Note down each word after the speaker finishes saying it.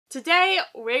Today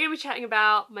we're going to be chatting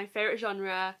about my favourite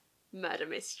genre, murder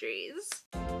mysteries.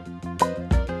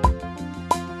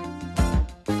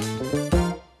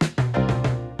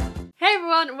 Hey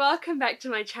everyone, welcome back to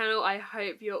my channel. I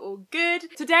hope you're all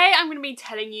good. Today I'm going to be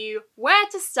telling you where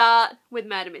to start with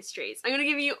murder mysteries. I'm going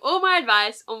to give you all my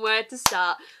advice on where to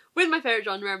start with my favourite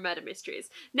genre, murder mysteries.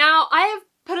 Now, I have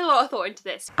put a lot of thought into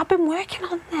this. I've been working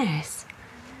on this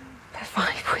for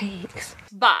 5 weeks.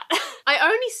 But I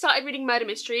only started reading murder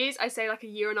mysteries, I say like a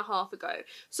year and a half ago.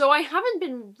 So I haven't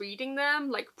been reading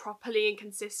them like properly and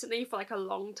consistently for like a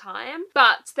long time.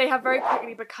 But they have very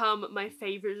quickly become my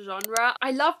favourite genre.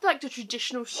 I love like the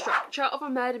traditional structure of a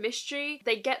murder mystery.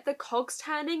 They get the cogs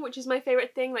turning, which is my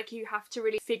favourite thing. Like you have to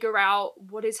really figure out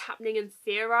what is happening and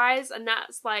theorise, and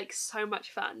that's like so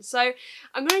much fun. So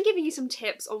I'm going to give you some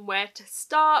tips on where to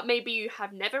start. Maybe you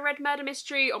have never read murder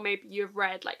mystery, or maybe you've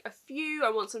read like a few.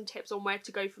 I want some tips on where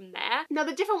to go from there. Now,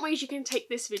 the different ways you can take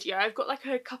this video, I've got like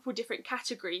a couple different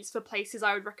categories for places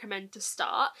I would recommend to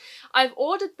start. I've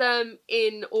ordered them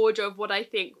in order of what I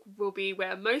think will be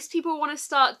where most people want to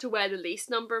start to where the least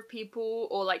number of people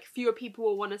or like fewer people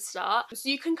will want to start. So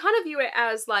you can kind of view it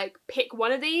as like pick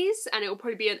one of these and it will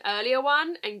probably be an earlier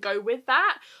one and go with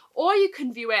that. Or you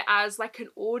can view it as like an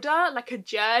order, like a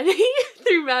journey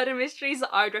through murder mysteries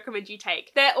that I would recommend you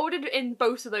take. They're ordered in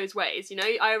both of those ways, you know.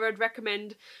 I would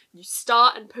recommend you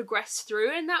start and progress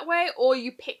through in that way, or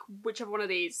you pick whichever one of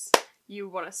these you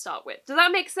want to start with. Does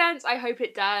that make sense? I hope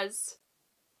it does.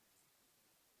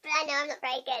 But I know I'm not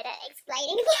very good at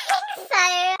explaining things,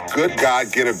 so... Good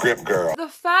God, get a grip, girl. The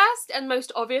first and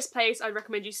most obvious place I'd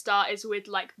recommend you start is with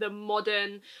like the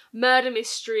modern murder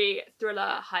mystery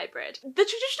thriller hybrid. The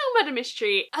traditional murder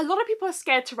mystery, a lot of people are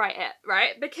scared to write it,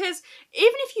 right? Because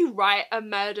even if you write a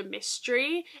murder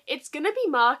mystery, it's gonna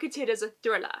be marketed as a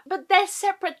thriller. But they're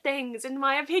separate things, in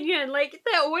my opinion. Like,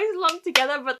 they're always lumped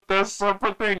together, but they're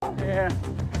separate things. Yeah.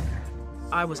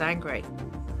 I was angry.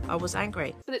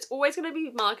 But it's always going to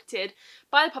be marketed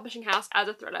by the publishing house as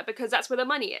a thriller because that's where the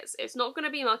money is. It's not going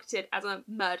to be marketed as a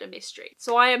murder mystery.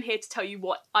 So I am here to tell you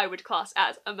what I would class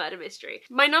as a murder mystery.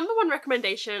 My number one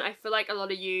recommendation, I feel like a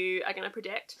lot of you are going to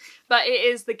predict, but it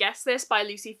is The Guest List by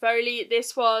Lucy Foley.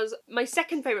 This was my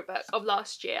second favourite book of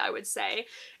last year, I would say.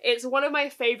 It's one of my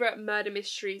favourite murder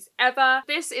mysteries ever.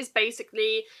 This is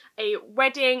basically a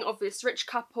wedding of this rich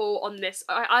couple on this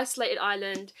isolated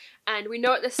island, and we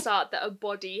know at the start that a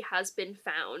body has been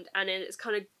found, and then it's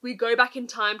kind of, we go back in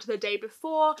time to the day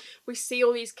before, we see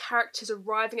all these characters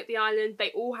arriving at the island,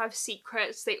 they all have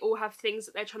secrets, they all have things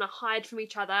that they're trying to hide from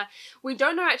each other. We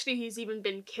don't know actually who's even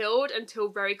been killed until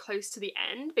very close to the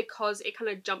end because it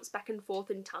kind of jumps back and forth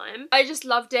in time. I just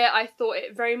loved it. I thought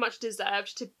it very much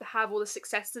deserved to have all the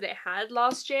success that it had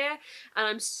last year, and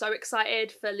I'm so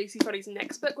excited for Lucy Foley's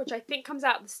next book, which I think comes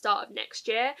out at the start of next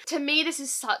year. To me, this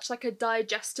is such like a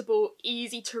digestible,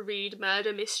 easy to read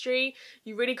murder mystery.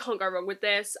 You really can't go wrong with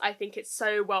this. I think it's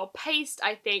so well paced.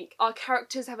 I think our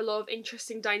characters have a lot of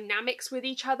interesting dynamics with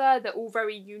each other. They're all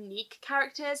very unique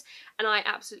characters, and I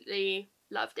absolutely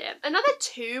loved it. Another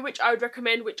two which I would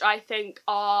recommend, which I think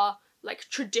are like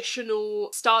traditional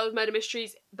style of murder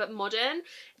mysteries but modern.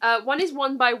 One is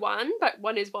One by One, but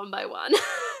one is One by One.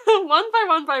 One by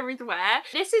One by Ruth Ware.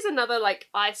 This is another like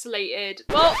isolated,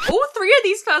 well, all three of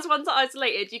these first ones are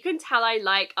isolated. You can tell I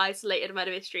like isolated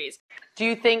murder mysteries. Do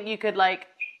you think you could like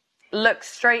look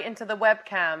straight into the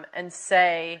webcam and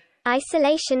say,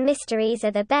 Isolation mysteries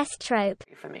are the best trope.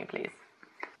 for me, please?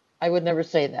 I would never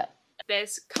say that.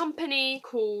 This company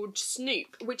called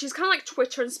Snoop, which is kind of like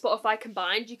Twitter and Spotify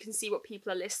combined. You can see what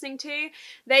people are listening to.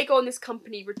 They go on this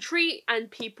company retreat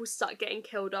and people start getting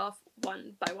killed off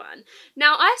one by one.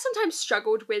 Now, I sometimes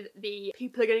struggled with the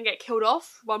people are going to get killed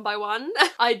off one by one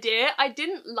idea. I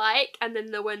didn't like And Then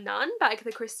There Were None by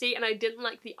Agatha Christie, and I didn't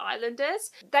like The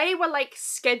Islanders. They were like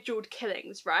scheduled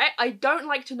killings, right? I don't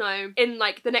like to know in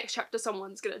like the next chapter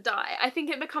someone's gonna die. I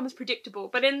think it becomes predictable,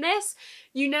 but in this,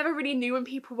 you never really knew when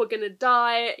people were gonna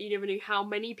die. You never knew how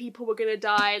many people were gonna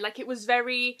die. Like, it was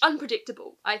very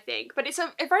unpredictable, I think. But it's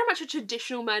very much a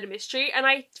traditional murder mystery, and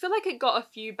I feel like it got a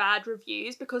few bad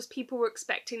reviews because people were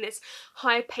expecting this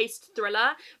high-paced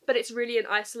thriller, but it's really an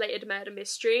isolated murder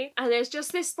mystery. And there's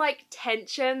just this like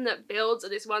tension that builds at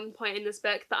this one point in this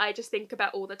book that I just think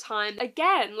about all the time.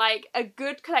 Again, like a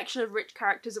good collection of rich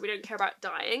characters that we don't care about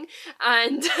dying,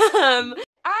 and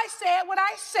I said what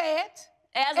I said.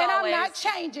 As and always. I'm not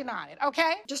changing on it,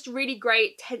 okay? just really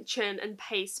great tension and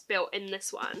pace built in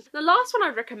this one. The last one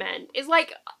I'd recommend is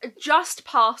like just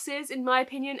passes in my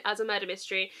opinion as a murder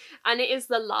mystery, and it is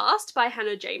The Last by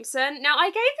Hannah Jameson. Now, I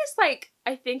gave this like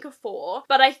I think a 4,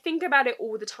 but I think about it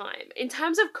all the time. In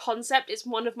terms of concept, it's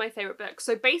one of my favourite books.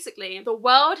 So basically, the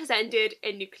world has ended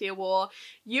in nuclear war.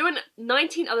 You and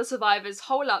 19 other survivors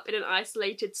hole up in an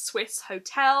isolated Swiss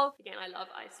hotel. Again, I love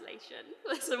isolation.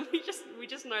 Listen, we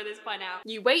just know this by now.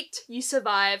 You wait, you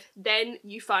survive, then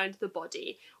you find the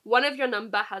body. One of your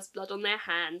number has blood on their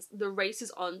hands. The race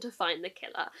is on to find the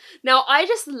killer. Now, I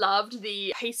just loved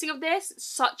the pacing of this.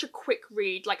 Such a quick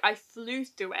read. Like, I flew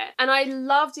through it. And I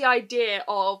love the idea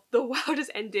of the world has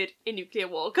ended in nuclear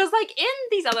war. Because, like, in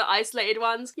these other isolated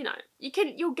ones, you know,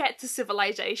 you'll get to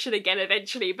civilization again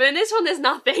eventually. But in this one, there's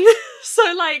nothing.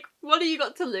 So, like, what do you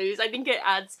got to lose? I think it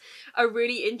adds a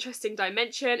really interesting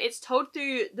dimension. It's told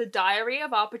through the diary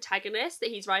of our protagonist that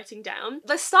he's writing down.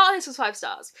 The start of this was 5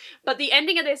 stars, but the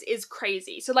ending of this is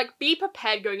crazy. So, like, be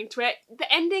prepared going into it.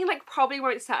 The ending, like, probably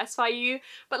won't satisfy you,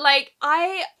 but, like,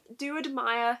 I do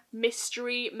admire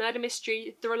murder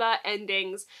mystery, thriller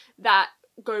endings that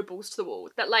go balls to the wall.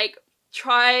 That, like,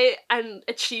 try and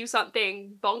achieve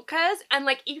something bonkers, and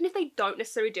like even if they don't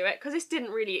necessarily do it, because this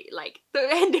didn't really, like, the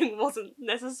ending wasn't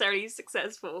necessarily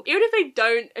successful, even if they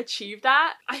don't achieve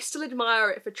that, I still admire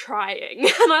it for trying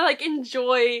and I like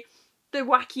enjoy the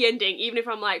wacky ending, even if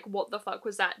I'm like, what the fuck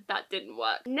was that? That didn't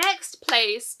work. Next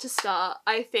place to start,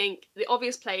 I think the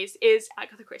obvious place is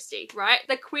Agatha Christie, right?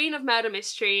 The queen of murder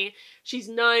mystery. She's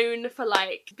known for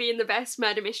like being the best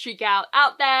murder mystery gal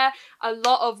out there. A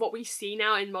lot of what we see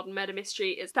now in modern murder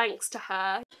mystery is thanks to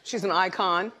her. She's an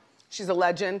icon, she's a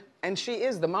legend, and she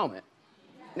is the moment.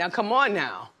 Now, come on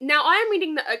now. Now, I am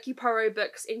reading the Hercule Poirot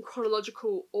books in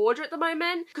chronological order at the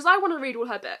moment because I want to read all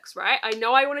her books, right? I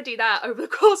know I want to do that over the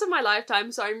course of my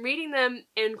lifetime, so I'm reading them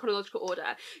in chronological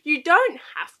order. You don't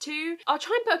have to. I'll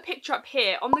try and put a picture up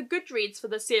here on the Goodreads for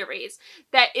the series.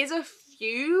 There is a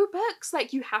few books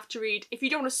like you have to read. If you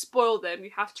don't want to spoil them,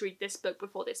 you have to read this book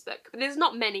before this book. But there's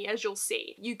not many, as you'll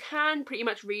see. You can pretty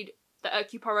much read the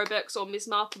Hercule Poirot books or Ms.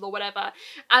 Marple or whatever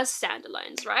as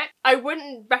standalones, right? I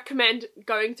wouldn't recommend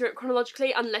going through it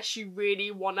chronologically unless you really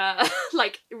wanna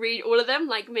like read all of them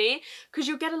like me, because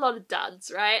you'll get a lot of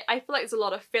duds, right? I feel like there's a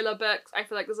lot of filler books. I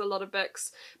feel like there's a lot of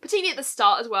books, particularly at the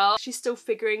start as well. She's still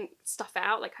figuring stuff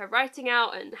out, like her writing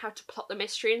out and how to plot the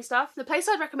mystery and stuff. The place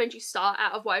I'd recommend you start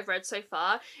out of what I've read so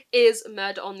far is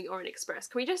Murder on the Orient Express.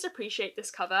 Can we just appreciate this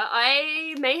cover?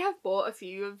 I may have bought a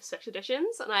few of special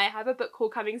editions and I have a book haul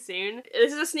coming soon.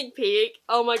 This is a sneak peek.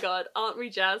 Oh my god, aren't we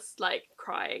just like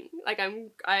crying? Like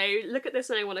I look at this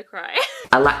and I want to cry.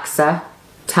 Alexa,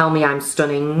 tell me I'm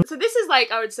stunning. So this is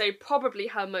like, I would say, probably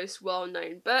her most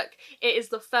well-known book. It is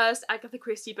the first Agatha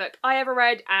Christie book I ever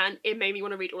read and it made me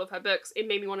want to read all of her books. It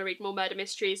made me want to read more murder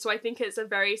mysteries, so I think it's a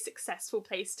very successful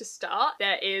place to start.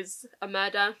 There is a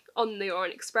murder on the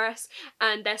Orient Express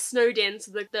and they're snowed in,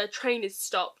 so the train is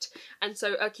stopped, and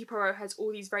so Hercule Poirot has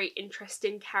all these very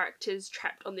interesting characters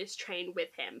trapped on this train with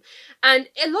him. And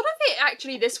a lot of it,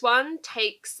 actually, this one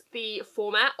takes the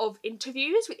format of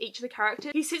interviews with each of the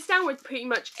characters. He sits down with pretty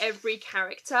much every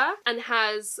character and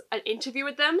has an interview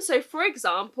with them. So for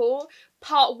example,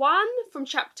 part 1 from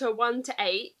chapter 1 to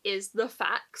 8 is the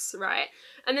facts, right?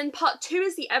 And then part 2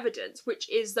 is the evidence,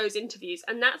 which is those interviews.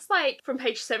 And that's like from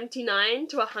page 79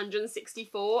 to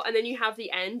 164. And then you have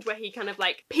the end where he kind of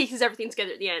like pieces everything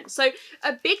together at the end. So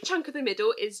a big chunk of the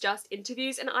middle is just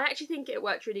interviews. And I actually think it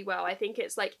worked really well. I think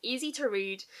it's like easy to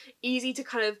read, easy to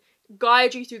kind of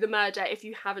guide you through the murder if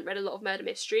you haven't read a lot of murder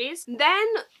mysteries. Then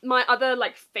my other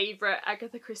like favourite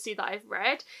Agatha Christie that I've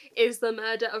read is The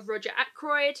Murder of Roger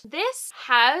Ackroyd. This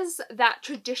has that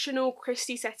traditional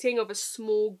Christie setting of a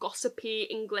small gossipy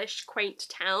English quaint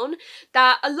town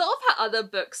that a lot of her other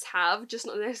books have, just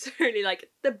not necessarily like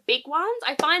the big ones.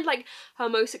 I find like her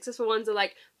most successful ones are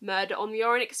like Murder on the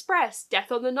Orient Express,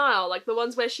 Death on the Nile, like the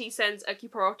ones where she sends Hercule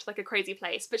Poirot to like a crazy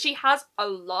place. But she has a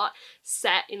lot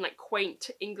set in like quaint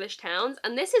English towns,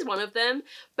 and this is one of them,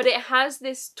 but it has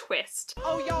this twist.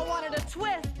 Oh, y'all wanted a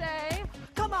twist, eh?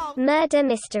 Come on. Murder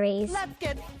mysteries. Let's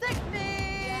get sickening.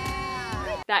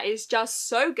 That is just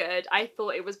so good. I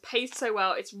thought it was paced so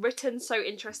well, it's written so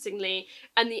interestingly,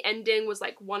 and the ending was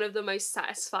like one of the most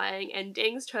satisfying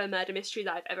endings to a murder mystery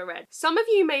that I've ever read. Some of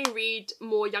you may read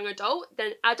more young adult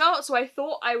than adult, so I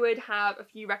thought I would have a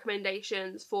few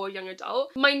recommendations for young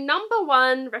adult. My number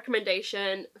 1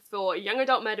 recommendation for young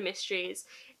adult murder mysteries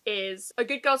is A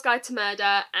Good Girl's Guide to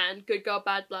Murder and Good Girl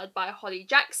Bad Blood by Holly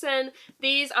Jackson.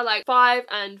 These are like 5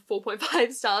 and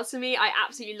 4.5 stars for me. I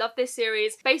absolutely love this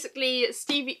series. Basically,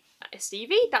 Stevie?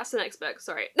 That's the next book,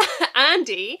 sorry.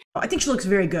 Andy. I think she looks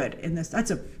very good in this.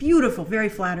 That's a beautiful, very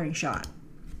flattering shot.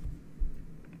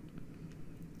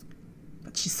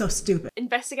 But She's so stupid.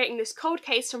 Investigating this cold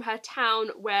case from her town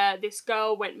where this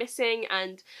girl went missing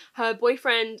and her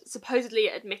boyfriend supposedly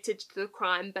admitted to the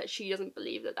crime, but she doesn't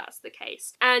believe that that's the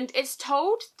case. And it's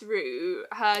told through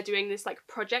her doing this like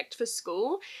project for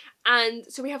school. And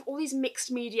so we have all these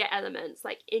mixed media elements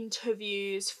like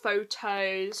interviews,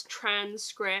 photos,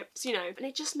 transcripts, you know, and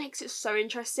it just makes it so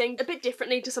interesting. A bit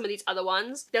differently to some of these other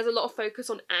ones. There's a lot of focus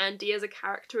on Andy as a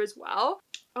character as well.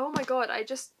 Oh my god,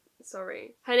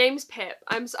 sorry. Her name's Pip.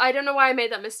 I don't know why I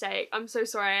made that mistake. I'm so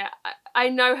sorry. I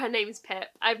know her name's Pip.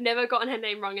 I've never gotten her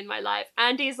name wrong in my life.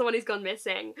 Andy is the one who's gone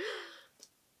missing.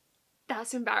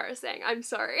 That's embarrassing. I'm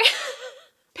sorry.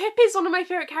 Pip is one of my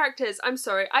favourite characters. I'm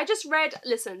sorry.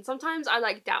 Listen, sometimes I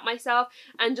like doubt myself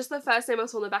and just the first name I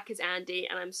saw on the back is Andy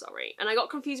and I'm sorry. And I got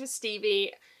confused with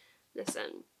Stevie.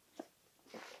 Listen.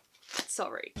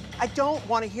 Sorry. I don't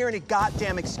want to hear any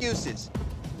goddamn excuses.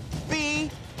 Be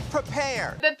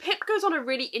prepared. But Pip goes on a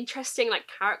really interesting like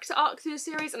character arc through the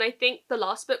series, and I think the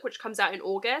last book, which comes out in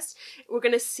August, we're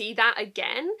gonna see that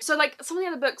again. So like some of the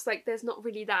other books, like there's not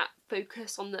really that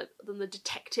focus on the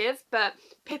detective, but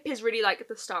Pip is really like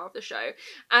the star of the show.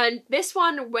 And this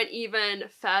one went even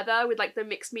further with like the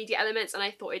mixed media elements, and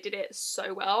I thought it did it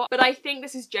so well. But I think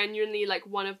this is genuinely like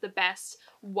one of the best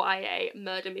YA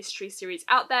murder mystery series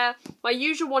out there. My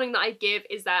usual warning that I give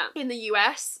is that in the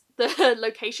US, the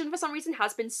location for some reason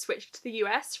has been switched to the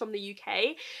US from the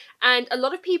UK, and a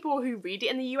lot of people who read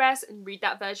it in the US and read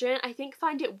that version I think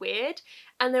find it weird,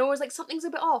 and they're always like, something's a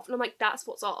bit off, and I'm like, that's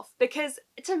what's off, because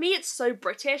to me it's so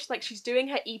British. Like she's doing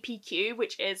her EPQ,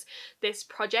 which is this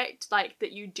project like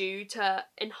that you do to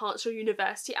enhance your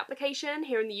university application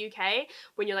here in the UK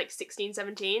when you're like 16,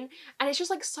 17, and it's just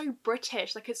like so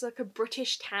British, like it's like a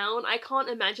British town. I can't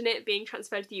imagine it being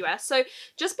transferred to the US, so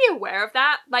just be aware of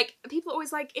that. Like people are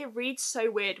always like, it reads so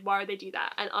weird, why would they do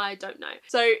that? And I don't know.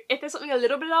 So if there's something a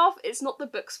little bit off, it's not the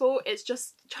book's fault, it's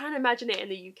just trying to imagine it in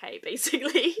the UK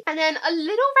basically. And then a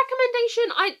little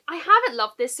recommendation, I haven't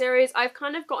loved this series. I've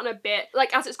kind of gotten a bit,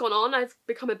 like as it's gone on, I've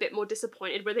become a bit more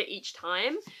disappointed with it each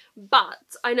time, but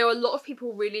I know a lot of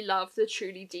people really love the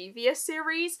Truly Devious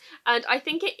series, and I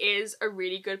think it is a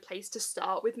really good place to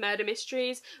start with murder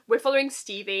mysteries. We're following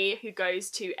Stevie, who goes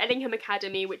to Ellingham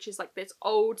Academy, which is like this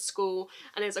old school,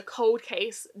 and there's a cold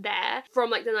case there from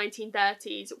like the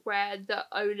 1930s where the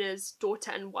owner's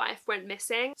daughter and wife went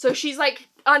missing. So she's like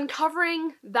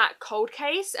uncovering that cold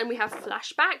case, and we have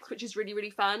flashbacks, which is really, really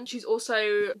fun. She's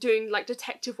also doing like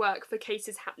detective work for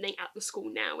cases happening at the school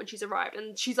now when she's arrived,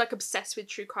 and she's like obsessed with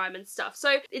true crime and stuff.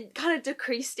 So it kind of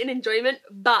decreased in enjoyment,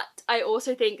 but I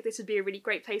also think this would be a really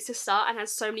great place to start, and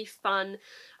has so many fun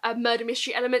murder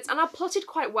mystery elements, and are plotted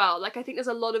quite well. Like I think there's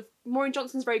a lot of, Maureen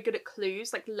Johnson's very good at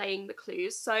clues, like laying the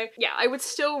clues. So yeah, I would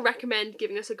still recommend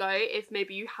giving this a go if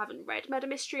maybe you haven't read murder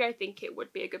mystery. I think it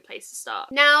would be a good place to start.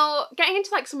 Now, getting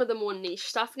into like some of the more niche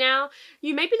stuff now,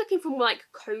 you may be looking for more like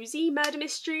cozy murder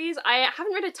mysteries. I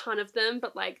haven't read a ton of them,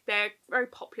 but like they're a very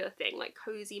popular thing, like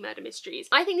cozy murder mysteries.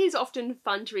 I think these are often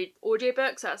fun to read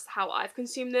audiobooks. That's how I've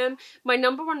consumed them. My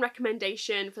number one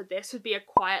recommendation for this would be A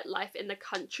Quiet Life in the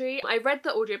Country. I read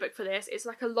the audiobook for this. It's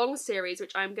like a long series,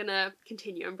 which I'm gonna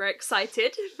continue. I'm very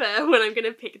excited for when I'm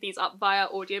gonna pick these up via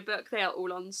audiobook. They are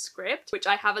all on Script, which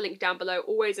I have a link down below,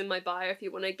 always in my bio if you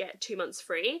want to get 2 months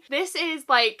free. This is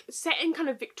like set in kind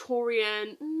of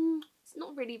Victorian, it's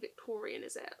not really Victorian,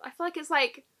 is it? I feel like it's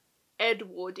like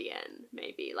Edwardian,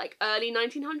 maybe, like early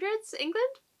 1900s England.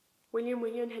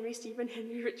 William, Henry, Stephen,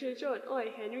 Henry, Richard, John.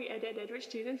 Oi, Henry, Edward,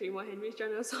 2 and 3 more Henrys,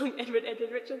 John, Song, Edward,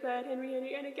 Richard, 3rd,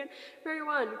 Henry, and again, very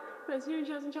one. Prince,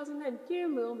 Charles, and then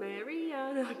Gimble,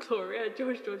 Mariana, Gloria,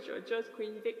 George,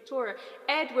 Queen Victoria,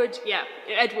 Edward, yeah,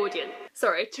 Edwardian.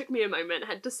 Sorry, it took me a moment. I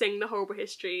had to sing the Horrible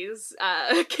Histories,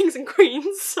 Kings and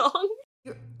Queens song.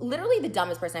 You're literally the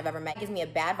dumbest person I've ever met. Gives me a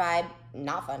bad vibe,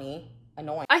 not funny.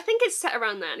 Annoying. I think it's set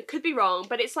around then, could be wrong,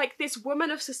 but it's like this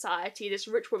woman of society, this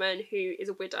rich woman who is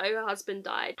a widow, her husband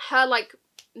died. Her like,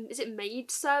 is it maid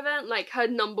servant? Like her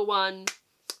number one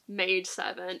maid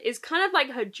servant is kind of like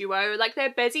her duo, like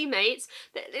they're busy mates.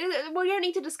 Well, you don't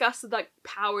need to discuss the like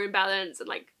power imbalance and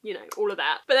like, you know, all of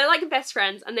that, but they're like best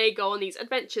friends, and they go on these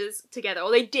adventures together,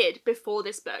 or they did before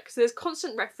this book. So there's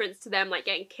constant reference to them like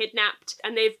getting kidnapped,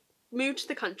 and they've moved to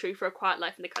the country for a quiet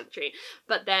life in the country,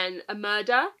 but then a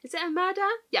murder, is it a murder?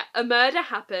 Yeah, a murder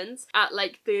happens at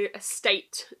like the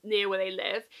estate near where they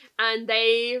live, and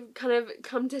they kind of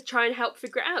come to try and help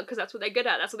figure it out, because that's what they're good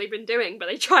at, that's what they've been doing, but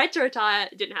they tried to retire,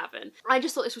 it didn't happen. I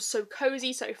just thought this was so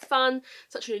cozy, so fun,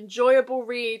 such an enjoyable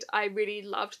read. I really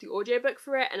loved the audiobook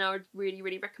for it, and I would really,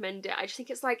 really recommend it. I just think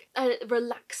it's like a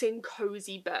relaxing,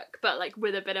 cozy book, but like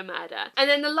with a bit of murder. And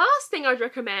then the last thing I'd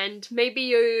recommend, maybe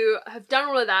you have done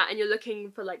all of that and you're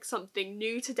looking for like something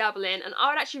new to dabble in, and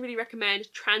I would actually really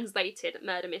recommend translated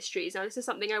murder mysteries. Now this is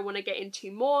something I want to get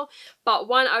into more, but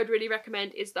one I would really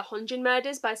recommend is the Honjin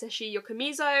Murders by Seishi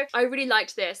Yokomizo. I really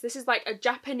liked this. This is like a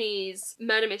Japanese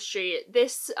murder mystery.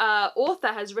 This author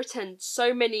has written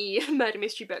so many murder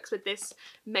mystery books with this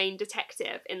main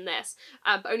detective in this,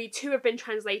 but only 2 have been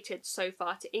translated so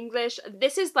far to English.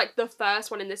 This is like the first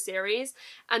one in the series,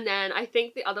 and then I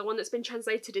think the other one that's been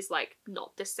translated is like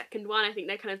not the second one. I think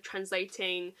they're kind of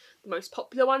translating the most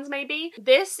popular ones maybe.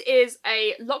 This is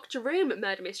a locked room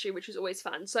murder mystery, which was always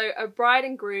fun. So a bride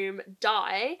and groom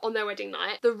die on their wedding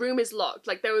night. The room is locked,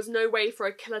 like there was no way for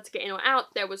a killer to get in or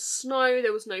out. There was snow,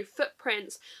 there was no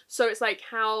footprints, so it's like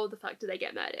how the fuck do they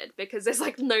get murdered, because there's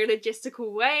like no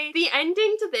logistical way. The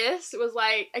ending to this was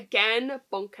like, again,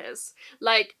 bonkers,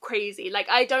 like crazy. Like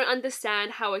I don't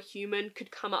understand how a human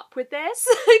could come up with this.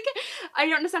 Like I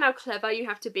don't understand how clever you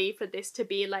have to be for this to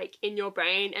be like in your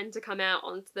brain and to come out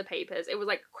onto the papers. It was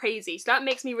like crazy. So that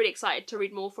makes me really excited to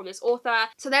read more from this author.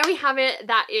 So there we have it.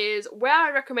 That is where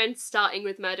I recommend starting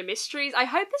with murder mysteries. I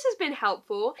hope this has been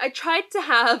helpful. I tried to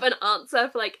have an answer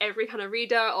for like every kind of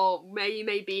reader or where you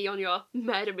may be on your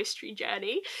murder mystery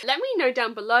journey. Let me know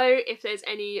down below if there's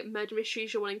any murder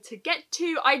mysteries you're wanting to get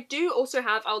to. I do also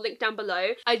have, I'll link down below,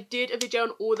 I did a video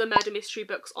on all the murder mystery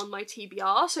books on my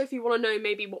TBR, so if you want to know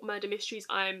maybe what murder mysteries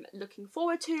I'm looking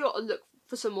forward to or look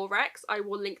for some more recs, I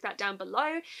will link that down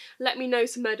below. Let me know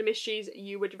some murder mysteries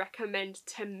you would recommend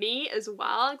to me as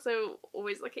well, because I'm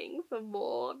always looking for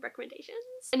more recommendations.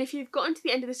 And if you've gotten to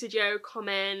the end of this video,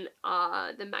 comment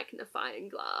the magnifying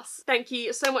glass. Thank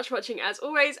you so much for watching as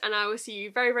always, and I will see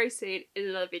you very, very soon in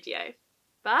another video.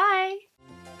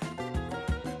 Bye!